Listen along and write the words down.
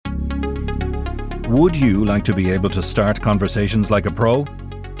Would you like to be able to start conversations like a pro?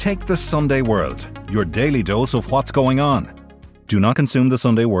 Take the Sunday World, your daily dose of what's going on. Do not consume the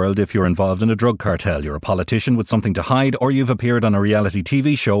Sunday World if you're involved in a drug cartel, you're a politician with something to hide, or you've appeared on a reality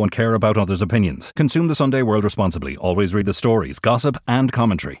TV show and care about others' opinions. Consume the Sunday World responsibly. Always read the stories, gossip and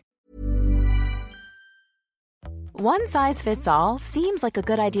commentary. One size fits all seems like a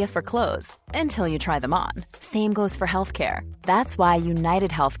good idea for clothes until you try them on. Same goes for healthcare. That's why United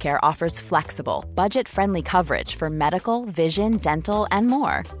Healthcare offers flexible, budget-friendly coverage for medical, vision, dental, and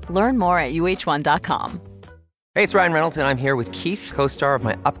more. Learn more at uh1.com. Hey, it's Ryan Reynolds, and I'm here with Keith, co-star of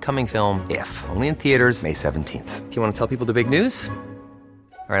my upcoming film, If, only in theaters May 17th. Do you want to tell people the big news?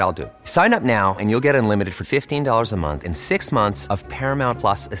 All right, I'll do it. Sign up now and you'll get unlimited for $15 a month and 6 months of Paramount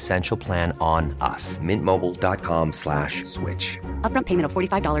Plus Essential Plan on us. MintMobile.com/switch. Upfront payment of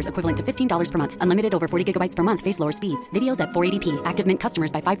 $45 equivalent to $15 per month. Unlimited over 40 gigabytes per month. Face lower speeds. Videos at 480p. Active Mint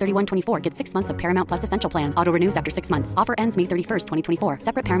customers by 531.24 get 6 months of Paramount Plus Essential Plan. Auto renews after 6 months. Offer ends May 31st, 2024.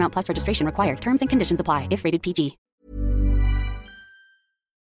 Separate Paramount Plus registration required. Terms and conditions apply if rated PG.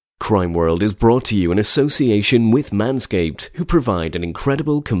 Crime World is brought to you in association with Manscaped, who provide an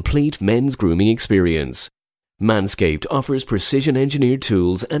incredible complete men's grooming experience. Manscaped offers precision-engineered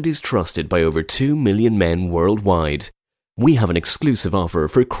tools and is trusted by over 2 million men worldwide. We have an exclusive offer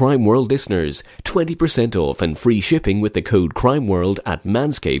for Crime World listeners, 20% off and free shipping with the code CRIMEWORLD at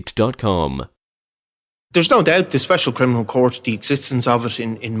manscaped.com. There's no doubt the Special Criminal Court, the existence of it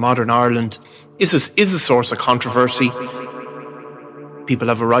in modern Ireland, is a source of controversy. People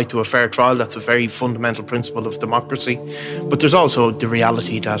have a right to a fair trial. That's a very fundamental principle of democracy. But there's also the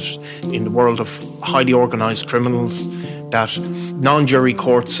reality that in the world of highly organised criminals, that non-jury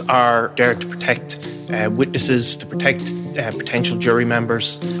courts are there to protect witnesses, to protect potential jury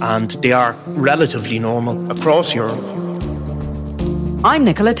members, and they are relatively normal across Europe. I'm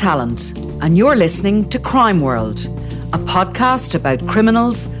Nicola Tallant, and you're listening to Crime World, a podcast about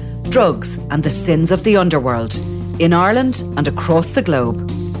criminals, drugs and the sins of the underworld in Ireland and across the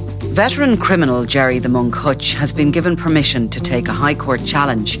globe. Veteran criminal Gerry the Monk Hutch has been given permission to take a High Court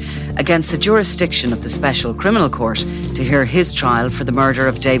challenge against the jurisdiction of the Special Criminal Court to hear his trial for the murder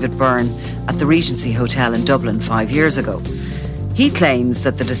of David Byrne at the Regency Hotel in Dublin 5 years ago. He claims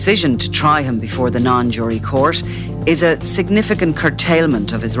that the decision to try him before the non-jury court is a significant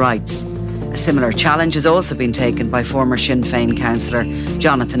curtailment of his rights. A similar challenge has also been taken by former Sinn Féin councillor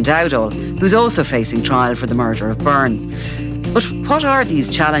Jonathan Dowdall, who's also facing trial for the murder of Byrne. But what are these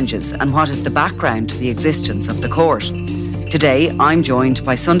challenges and what is the background to the existence of the court? Today, I'm joined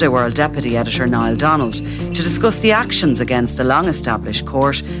by Sunday World Deputy Editor Niall Donald to discuss the actions against the long-established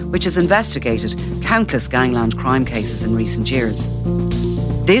court, which has investigated countless gangland crime cases in recent years.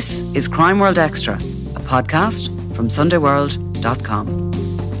 This is Crime World Extra, a podcast from SundayWorld.com.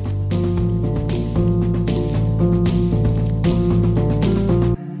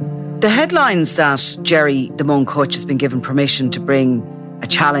 The headlines that Gerry the Monk Hutch has been given permission to bring a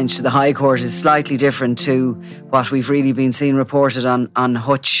challenge to the High Court is slightly different to what we've really been seeing reported on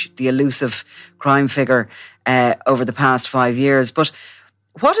Hutch, the elusive crime figure, over the past 5 years. But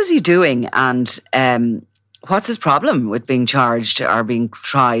what is he doing, and what's his problem with being charged or being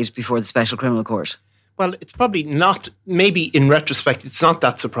tried before the Special Criminal Court? Well, it's probably not, maybe in retrospect, it's not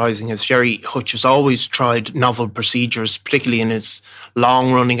that surprising, as Gerry Hutch has always tried novel procedures, particularly in his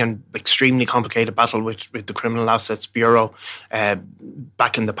long-running and extremely complicated battle with the Criminal Assets Bureau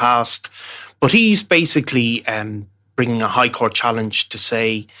back in the past. But he's basically bringing a High Court challenge to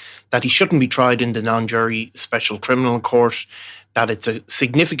say that he shouldn't be tried in the non-jury Special Criminal Court, that it's a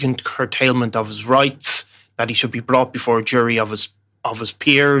significant curtailment of his rights, that he should be brought before a jury of his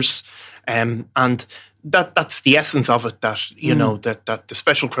peers, and that's the essence of it, that, you know, that the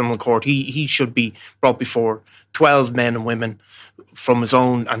Special Criminal Court, he should be brought before 12 men and women from his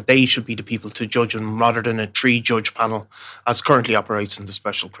own, and they should be the people to judge him rather than a 3-judge panel as currently operates in the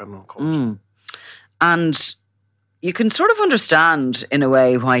Special Criminal Court. And you can sort of understand in a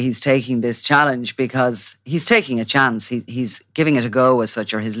way why he's taking this challenge, because he's taking a chance. He's giving it a go as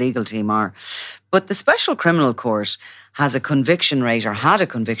such, or his legal team are. But the Special Criminal Court has a conviction rate, or had a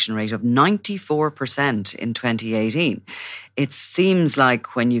conviction rate of 94% in 2018. It seems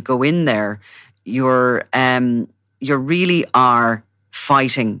like when you go in there, you really are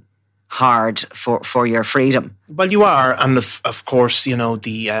fighting hard for your freedom. Well, you are, and of course, you know,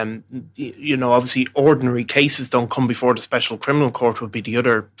 obviously ordinary cases don't come before the Special Criminal Court would be the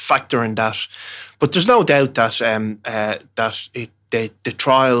other factor in that. But there's no doubt that the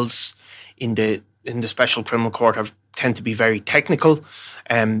trials in the Special Criminal Court tend to be very technical.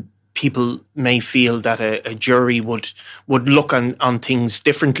 people may feel that a jury would look on things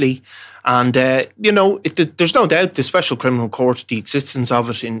differently. And, there's no doubt the Special Criminal Court, the existence of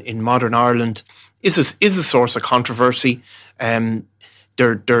it in modern Ireland, is a source of controversy.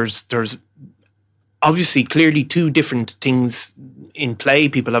 There's obviously clearly two different things in play.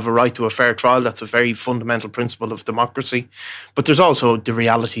 People have a right to a fair trial. That's a very fundamental principle of democracy. But there's also the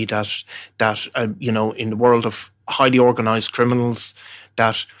reality that in the world of highly organised criminals,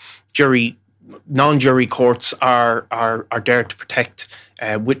 that non-jury courts are there to protect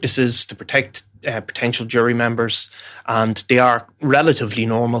witnesses, to protect potential jury members, and they are relatively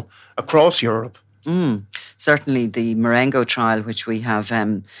normal across Europe. Certainly the Marengo trial, which we have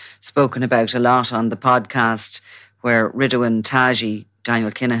spoken about a lot on the podcast, where Ridwan Taji,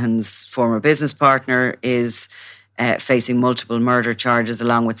 Daniel Kinahan's former business partner, is facing multiple murder charges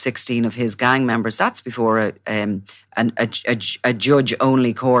along with 16 of his gang members. That's before a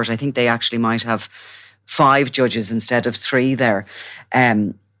judge-only court. I think they actually might have 5 judges instead of 3 there,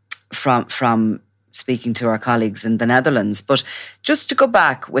 from speaking to our colleagues in the Netherlands. But just to go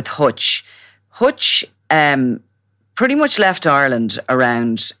back with Hutch pretty much left Ireland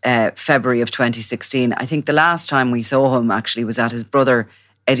around February of 2016. I think the last time we saw him actually was at his brother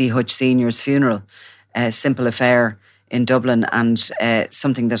Eddie Hutch Sr.'s funeral, a simple affair in Dublin, and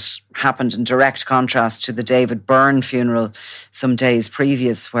something that happened in direct contrast to the David Byrne funeral some days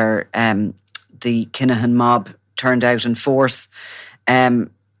previous, where the Kinahan mob turned out in force and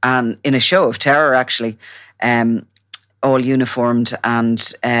in a show of terror, actually, all uniformed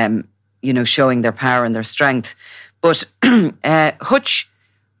and showing their power and their strength. But Hutch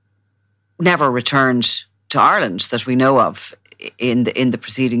never returned to Ireland that we know of in the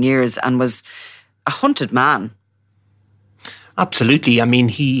preceding years, and was a hunted man. Absolutely. I mean,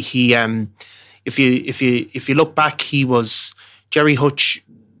 he if you look back, Gerry Hutch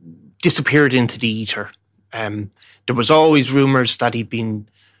disappeared into the ether. There was always rumours that he'd been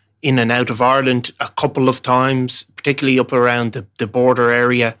in and out of Ireland a couple of times, particularly up around the border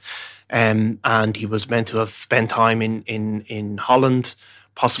area. And he was meant to have spent time in Holland,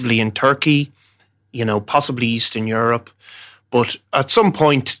 possibly in Turkey, possibly Eastern Europe. But at some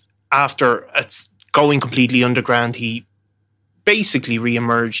point after going completely underground, he basically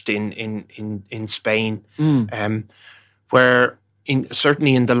re-emerged in Spain, where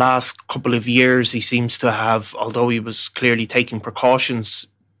certainly in the last couple of years he seems to have, although he was clearly taking precautions,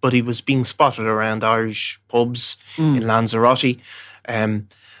 but he was being spotted around Irish pubs in Lanzarote. And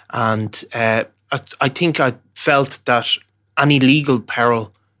I think I felt that any legal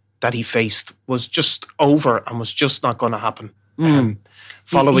peril that he faced was just over and was just not going to happen.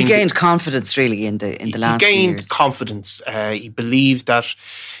 He gained confidence really in the last few years. He gained confidence. He believed that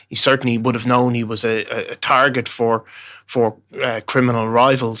he certainly would have known he was a target for criminal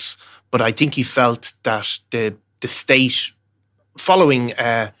rivals, but I think he felt that the state, following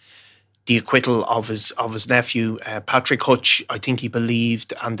the acquittal of his nephew, Patrick Hutch, I think he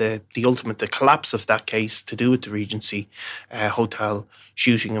believed, and the collapse of that case to do with the Regency Hotel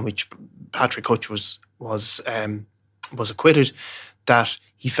shooting, in which Patrick Hutch was acquitted, that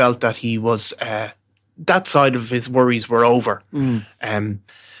he felt that he was that side of his worries were over.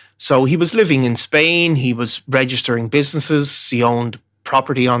 So he was living in Spain. He was registering businesses. He owned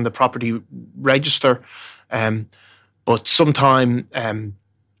property on the property register. But sometime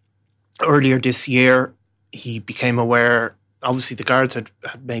earlier this year, he became aware. Obviously, the guards had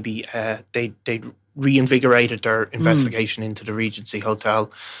maybe they reinvigorated their investigation into the Regency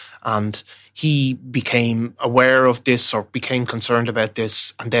Hotel, and he became aware of this or became concerned about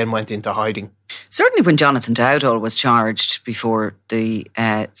this, and then went into hiding. Certainly, when Jonathan Dowdall was charged before the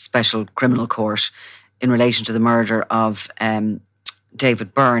Special Criminal Court in relation to the murder of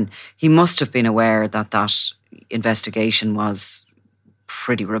David Byrne, he must have been aware that investigation was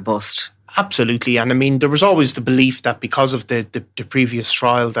pretty robust. Absolutely. And I mean, there was always the belief that because of the previous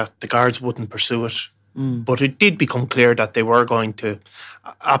trial that the guards wouldn't pursue it. But it did become clear that they were going to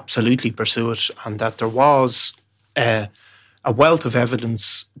absolutely pursue it, and that there was a wealth of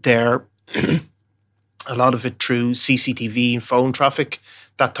evidence there, a lot of it through CCTV and phone traffic,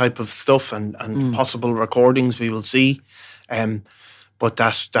 that type of stuff, and possible recordings we will see. But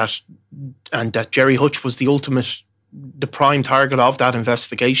that Gerry Hutch was the prime target of that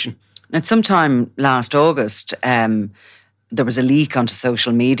investigation. At some time last August, there was a leak onto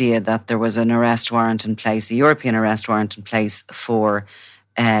social media that there was an arrest warrant in place, a European arrest warrant in place for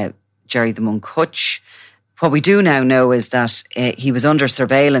Gerry the Monk Hutch. What we do now know is that he was under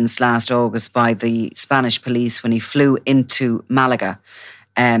surveillance last August by the Spanish police when he flew into Malaga.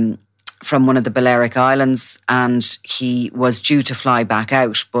 from one of the Balearic Islands, and he was due to fly back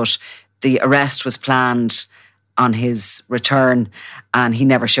out, but the arrest was planned on his return and he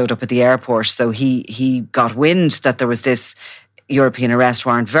never showed up at the airport. So he got wind that there was this European arrest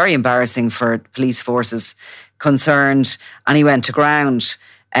warrant, very embarrassing for police forces concerned, and he went to ground.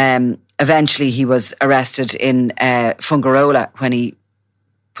 Eventually he was arrested in Fungarola when he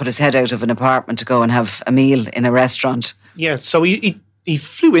put his head out of an apartment to go and have a meal in a restaurant. Yeah, so he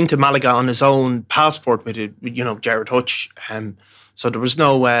flew into Malaga on his own passport with Gerard Hutch. So there was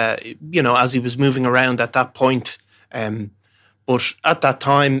no, as he was moving around at that point. But at that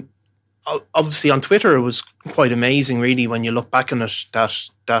time, obviously on Twitter, it was quite amazing, really, when you look back on it,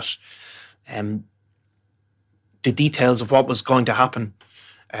 that the details of what was going to happen,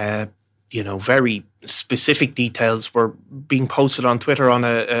 very specific details were being posted on Twitter on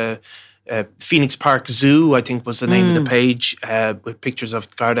a Phoenix Park Zoo, I think was the name of the page, with pictures of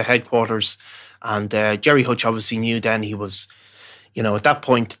the Garda headquarters. And Gerry Hutch obviously knew then he was, at that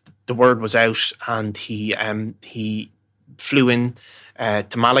point, the word was out, and he flew in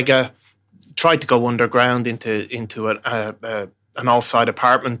to Malaga, tried to go underground into an offside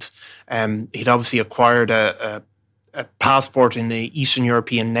apartment. He'd obviously acquired a passport in the Eastern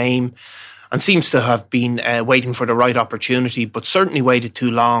European name, and seems to have been waiting for the right opportunity, but certainly waited too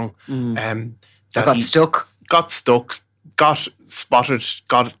long. Got stuck, got spotted,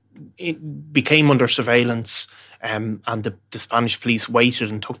 became under surveillance, and the Spanish police waited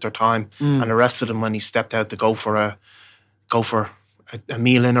and took their time and arrested him when he stepped out to go for a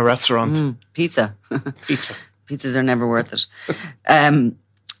meal in a restaurant. Pizza. Pizzas are never worth it.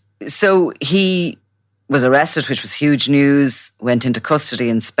 So he was arrested, which was huge news, went into custody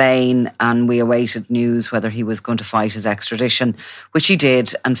in Spain, and we awaited news whether he was going to fight his extradition, which he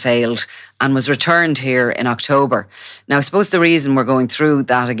did and failed, and was returned here in October. Now, I suppose the reason we're going through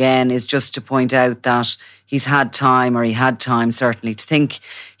that again is just to point out that he had time certainly to think.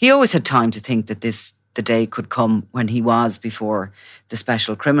 He always had time to think that the day could come when he was before the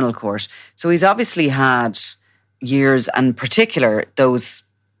Special Criminal Court. So he's obviously had years, and in particular those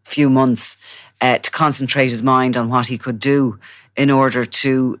few months, to concentrate his mind on what he could do in order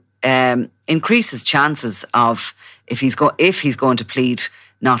to increase his chances of, if he's going to plead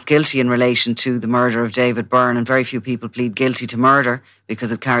not guilty in relation to the murder of David Byrne, and very few people plead guilty to murder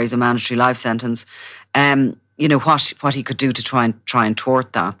because it carries a mandatory life sentence, what he could do to try and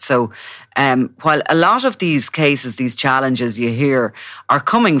thwart that. So while a lot of these cases, these challenges you hear are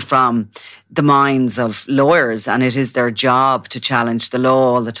coming from the minds of lawyers, and it is their job to challenge the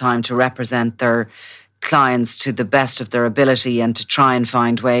law all the time, to represent their clients to the best of their ability and to try and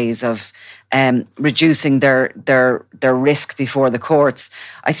find ways of reducing their risk before the courts.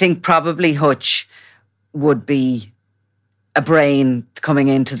 I think probably Hutch would be a brain coming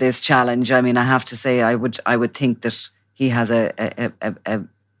into this challenge. I mean, I have to say, I would think that he has a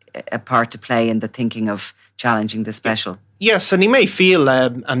part to play in the thinking of challenging the special. Yes, and he may feel,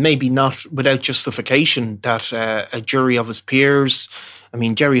 and maybe not without justification, that a jury of his peers. I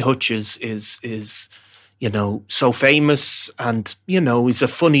mean, Gerry Hutch is so famous, and he's a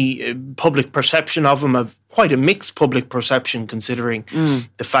funny public perception of him, quite a mixed public perception, considering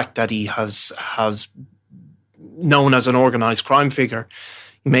the fact that he has known as an organised crime figure.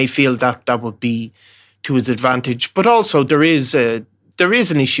 You may feel that would be to his advantage, but also there is an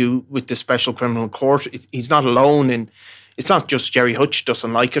issue with the Special Criminal Court. He's not alone it's not just Gerry Hutch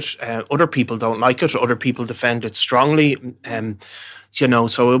doesn't like it. Other people don't like it. Other people defend it strongly.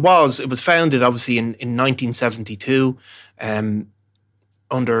 So it was founded obviously in 1972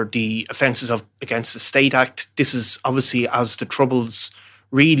 under the Offences Against the State Act. This is obviously as the Troubles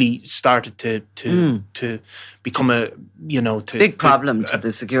really started to become big problem to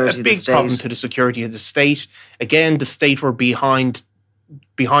the security of the state. A big problem to the security of the state. Again, the state were behind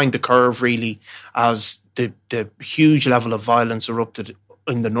the curve, really, as the huge level of violence erupted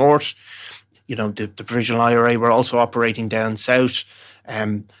in the north. The Provisional IRA were also operating down south.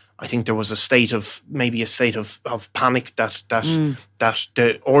 I think there was a state of panic that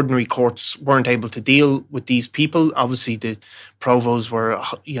the ordinary courts weren't able to deal with these people. Obviously, the provos were,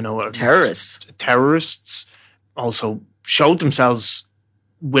 terrorists. Also showed themselves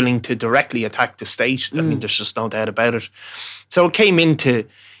willing to directly attack the state. I mean, there's just no doubt about it. So it came into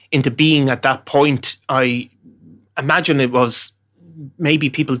being at that point. I imagine it was maybe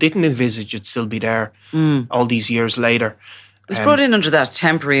people didn't envisage it'd still be there all these years later. It was brought in under that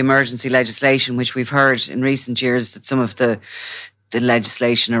temporary emergency legislation, which we've heard in recent years that some of the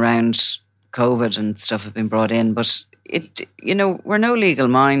legislation around COVID and stuff have been brought in. But we're no legal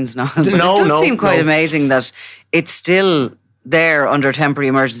minds now. But it does seem quite amazing that it's still there under temporary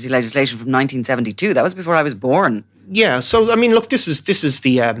emergency legislation from 1972. That was before I was born. Yeah. So I mean, look, this is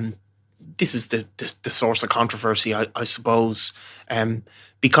the source of controversy, I suppose,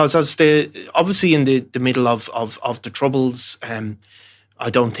 because obviously in the middle of the Troubles, I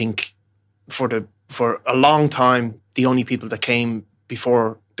don't think for a long time the only people that came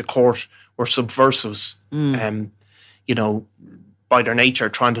before the court were subversives, you know, by their nature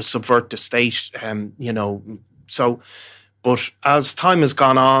trying to subvert the state, you know. So, but as time has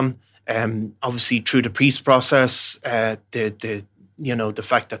gone on, obviously through the peace process, the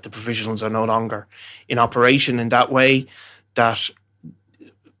fact that the provisionals are no longer in operation in that way, that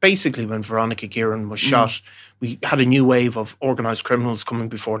basically when Veronica Guerin was shot, we had a new wave of organised criminals coming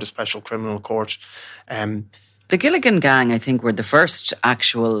before the Special Criminal Court. The Gilligan gang, I think, were the first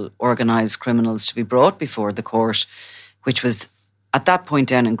actual organised criminals to be brought before the court, which was at that point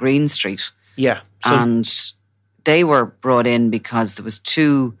down in Green Street. Yeah. And they were brought in because there was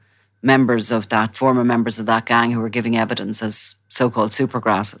two former members of that gang who were giving evidence as so-called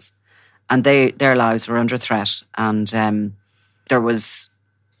supergrasses. And their lives were under threat. And there was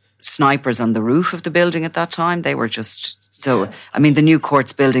snipers on the roof of the building at that time. They were just... So, I mean, the new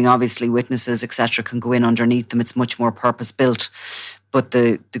courts building, obviously, witnesses, etc., can go in underneath them. It's much more purpose-built. But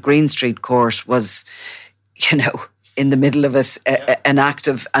the Green Street court was, you know, in the middle of an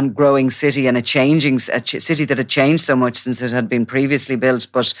active and growing city and a city that had changed so much since it had been previously built,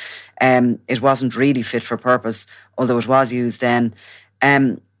 but it wasn't really fit for purpose, although it was used then.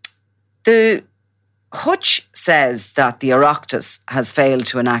 The Hutch says that the Oireachtas has failed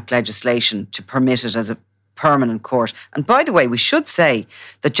to enact legislation to permit it as a permanent court. And by the way, we should say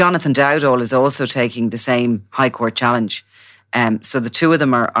that Jonathan Dowdall is also taking the same High Court challenge. So the two of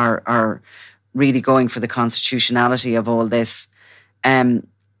them are really going for the constitutionality of all this.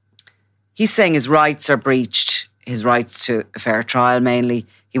 He's saying his rights are breached, his rights to a fair trial mainly.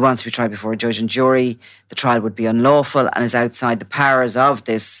 He wants to be tried before a judge and jury. The trial would be unlawful and is outside the powers of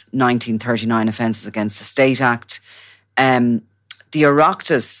this 1939 Offences Against the State Act. The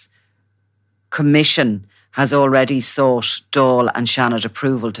Oireachtas Commission has already sought Dáil and Shannon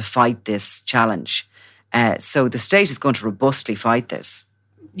approval to fight this challenge. So the state is going to robustly fight this.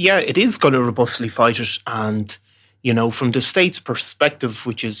 Yeah, it is going to robustly fight it. And, you know, from the state's perspective,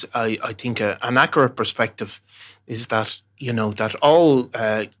 which is, I think, an accurate perspective, is that, you know, that all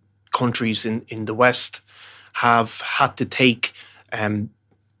countries in the West have had to take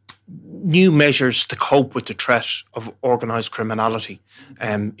new measures to cope with the threat of organised criminality.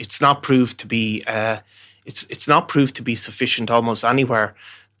 It's not proved to be it's not proved to be sufficient almost anywhere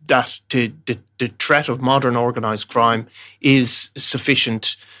that the threat of modern organised crime is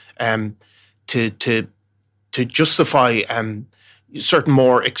sufficient to justify certain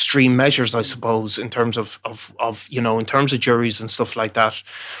more extreme measures, I suppose, in terms of you know, in terms of juries and stuff like that.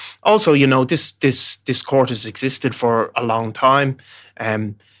 Also, you know, this court has existed for a long time.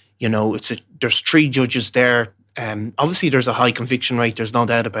 You know, there's 3 judges there. Obviously, there's a high conviction rate. There's no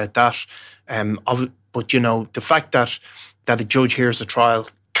doubt about that. But, you know, the fact that a judge hears a trial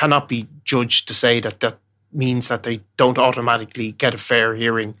cannot be judged to say that means that they don't automatically get a fair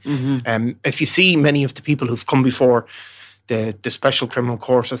hearing. Mm-hmm. If you see many of the people who've come before the Special Criminal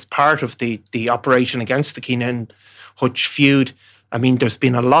Court as part of the operation against the Keenan-Hutch feud, I mean, there's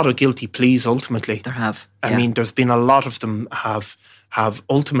been a lot of guilty pleas ultimately. There have. I mean, there's been a lot of them have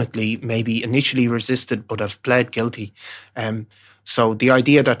ultimately maybe initially resisted but have pled guilty. So the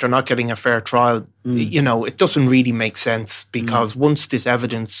idea that they're not getting a fair trial, you know, it doesn't really make sense, because once this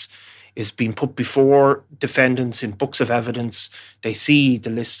evidence is being put before defendants in books of evidence, they see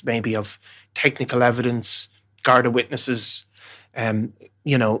the list maybe of technical evidence, Garda witnesses,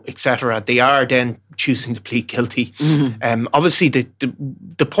 you know, etc. They are then choosing to plead guilty. Obviously,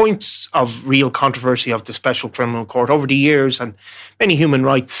 the points of real controversy of the Special Criminal Court over the years, and many human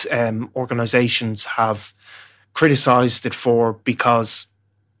rights organisations have criticised it for, because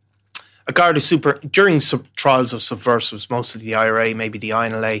a Garda during trials of subversives, mostly the IRA, maybe the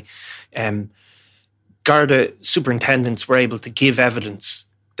INLA, Garda superintendents were able to give evidence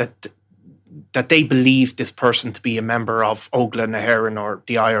that they believed this person to be a member of Ógla na hÉireann or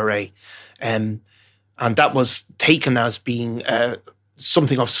the IRA. And that was taken as being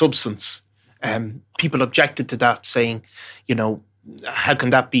something of substance. People objected to that, saying, you know, how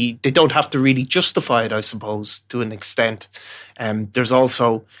can that be? They don't have to really justify it, I suppose, to an extent. There's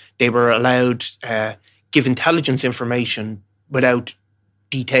also, they were allowed give intelligence information without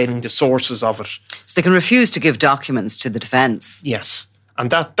detailing the sources of it. So they can refuse to give documents to the defence. Yes. And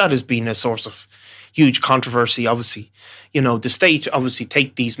that has been a source of huge controversy, obviously. You know, the state obviously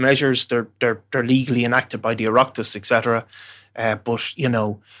take these measures. They're legally enacted by the Oireachtas, etc. But,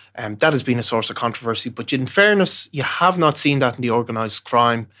 that has been a source of controversy. But in fairness, you have not seen that in the organised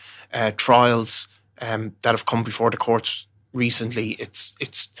crime trials that have come before the courts recently.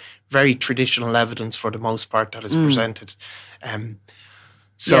 It's very traditional evidence for the most part that is presented.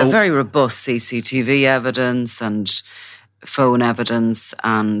 Very robust CCTV evidence and phone evidence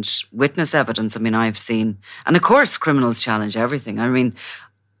and witness evidence. I mean, I've seen... And of course, criminals challenge everything. I mean,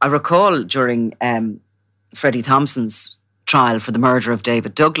 I recall during Freddie Thompson's trial for the murder of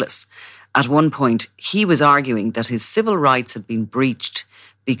David Douglas, at one point, he was arguing that his civil rights had been breached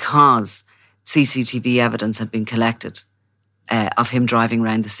because CCTV evidence had been collected of him driving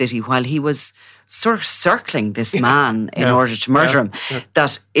around the city while he was circling this man in order to murder him.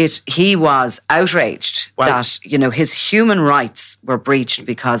 That he was outraged that his human rights were breached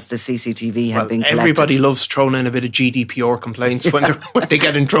because the CCTV had been collected. Everybody loves throwing in a bit of GDPR complaints when they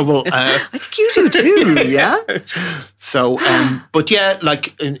get in trouble. I think you do too, yeah. So, but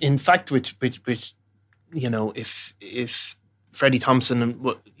in fact, with if Freddie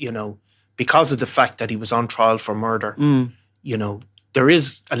Thompson, because of the fact that he was on trial for murder, there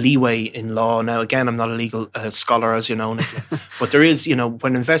is a leeway in law. Now, again, I'm not a legal scholar, as you know, Nicola, but there is,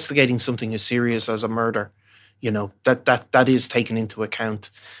 when investigating something as serious as a murder, that is taken into account,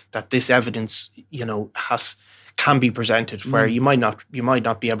 that this evidence, can be presented where you might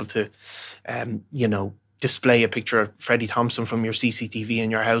not be able to, display a picture of Freddie Thompson from your CCTV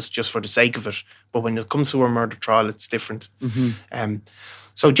in your house just for the sake of it. But when it comes to a murder trial, it's different.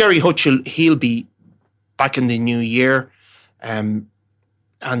 So Gerry Hutch, he'll be back in the new year.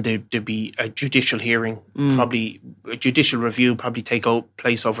 And there'll be a judicial hearing, probably a judicial review, probably take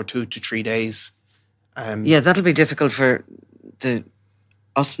place over 2 to 3 days. That'll be difficult for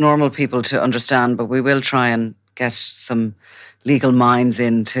us normal people to understand, but we will try and get some legal minds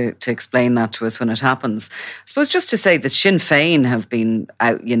in to explain that to us when it happens. I suppose just to say that Sinn Féin have been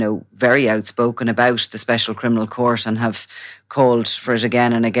out, very outspoken about the Special Criminal Court and have called for it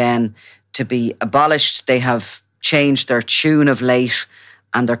again and again to be abolished. They have changed their tune of late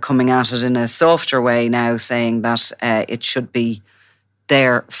and they're coming at it in a softer way now, saying that it should be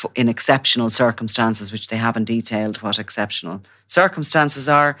there in exceptional circumstances, which they haven't detailed what exceptional circumstances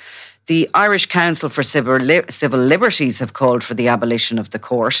are. The Irish Council for Civil Liberties have called for the abolition of the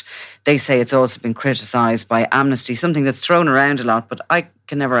court. They say it's also been criticised by Amnesty, something that's thrown around a lot, but I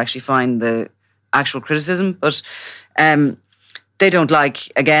can never actually find the actual criticism. But they don't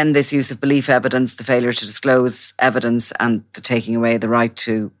like, again, this use of belief evidence, the failure to disclose evidence and the taking away the right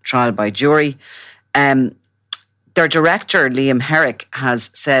to trial by jury. Their director, Liam Herrick,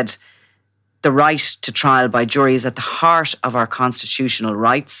 has said the right to trial by jury is at the heart of our constitutional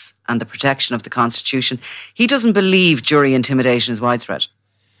rights and the protection of the Constitution. He doesn't believe jury intimidation is widespread.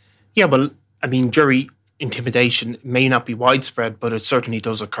 Yeah, well, I mean, jury intimidation may not be widespread, but it certainly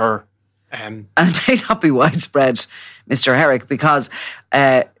does occur. And it may not be widespread, Mr. Herrick, because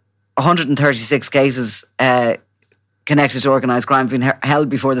 136 cases connected to organised crime have been held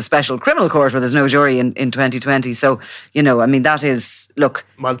before the Special Criminal Court, where there's no jury in 2020. So, that is, look...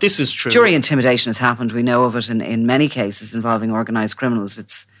 Well, this is true. Jury intimidation has happened. We know of it in many cases involving organised criminals.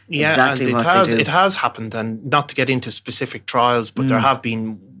 It's exactly what they do. It has happened, and not to get into specific trials, but there have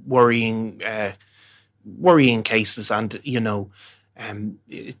been worrying cases, and,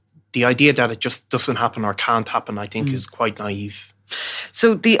 the idea that it just doesn't happen or can't happen, I think, is quite naive.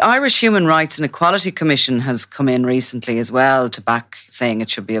 So the Irish Human Rights and Equality Commission has come in recently as well to back saying it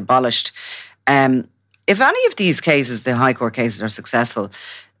should be abolished. If any of these cases, the High Court cases, are successful,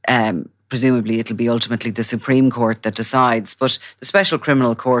 presumably it'll be ultimately the Supreme Court that decides, but the Special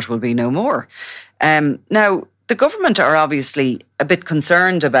Criminal Court will be no more. Now, the government are obviously a bit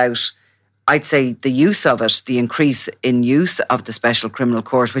concerned about, I'd say, the use of it, the increase in use of the Special Criminal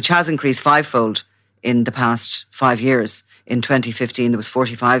Court, which has increased fivefold in the past 5 years. In 2015, there was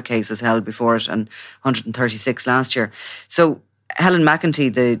 45 cases held before it and 136 last year. So Helen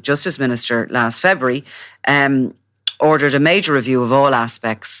McEntee, the Justice Minister, last February, ordered a major review of all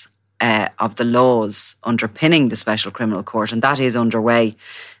aspects of the laws underpinning the Special Criminal Court, and that is underway.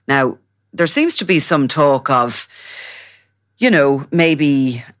 Now, there seems to be some talk of,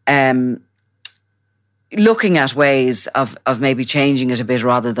 maybe looking at ways of maybe changing it a bit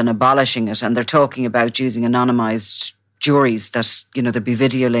rather than abolishing it. And they're talking about using anonymised juries, that, there'd be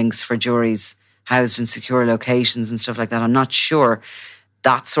video links for juries housed in secure locations and stuff like that. I'm not sure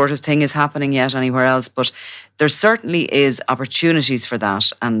that sort of thing is happening yet anywhere else, but there certainly is opportunities for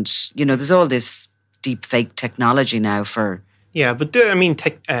that. And, there's all this deep fake technology now for... Yeah, but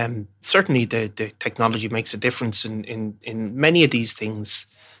certainly the technology makes a difference in many of these things.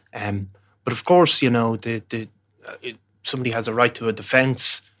 But of course, somebody has a right to a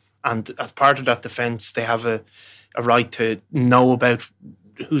defence, and as part of that defence, they have a right to know about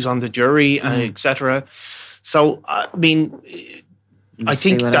who's on the jury, etc. So, I mean, I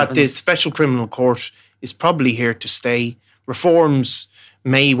think that the Special Criminal Court is probably here to stay. Reforms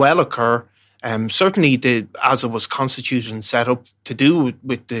may well occur. Certainly, as it was constituted and set up to do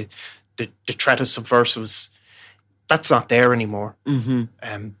with the threat of subversives, that's not there anymore.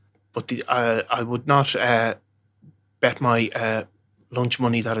 But I would not bet my lunch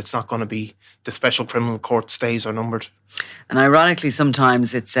money that it's not going to be the Special Criminal Court's days are numbered. And ironically,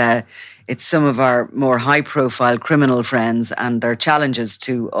 sometimes it's some of our more high-profile criminal friends and their challenges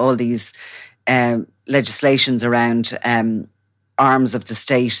to all these legislations around arms of the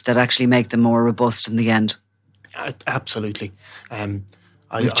state that actually make them more robust in the end. Absolutely.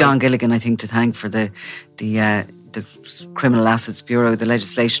 We've John Gilligan, I think, to thank for the Criminal Assets Bureau, the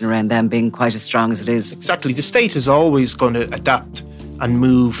legislation around them being quite as strong as it is. Exactly. The state is always going to adapt and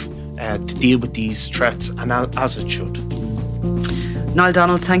move to deal with these threats, and as it should. Niall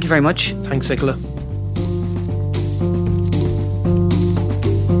Donald, thank you very much. Thanks, Nicola.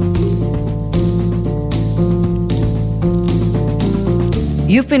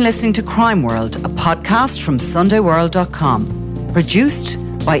 You've been listening to Crime World, a podcast from SundayWorld.com, produced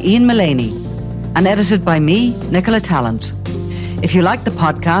by Ian Mullaney and edited by me, Nicola Tallant. If you like the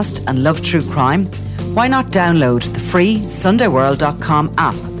podcast and love true crime, why not download the free SundayWorld.com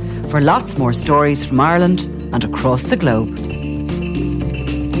app for lots more stories from Ireland and across the globe.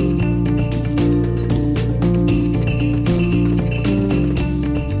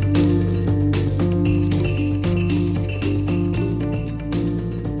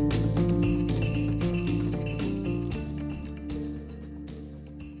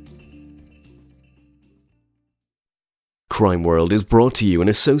 Crime World is brought to you in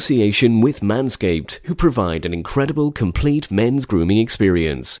association with Manscaped, who provide an incredible complete men's grooming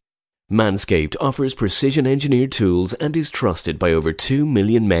experience. Manscaped offers precision-engineered tools and is trusted by over 2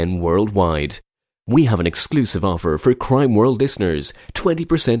 million men worldwide. We have an exclusive offer for Crime World listeners,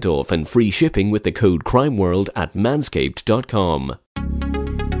 20% off and free shipping with the code CRIMEWORLD at manscaped.com.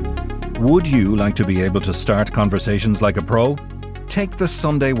 Would you like to be able to start conversations like a pro? Take the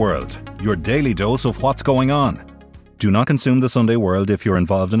Sunday World, your daily dose of what's going on. Do not consume the Sunday World if you're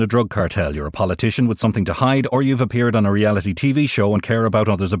involved in a drug cartel, you're a politician with something to hide, or you've appeared on a reality TV show and care about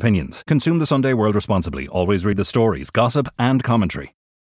others' opinions. Consume the Sunday World responsibly. Always read the stories, gossip and commentary.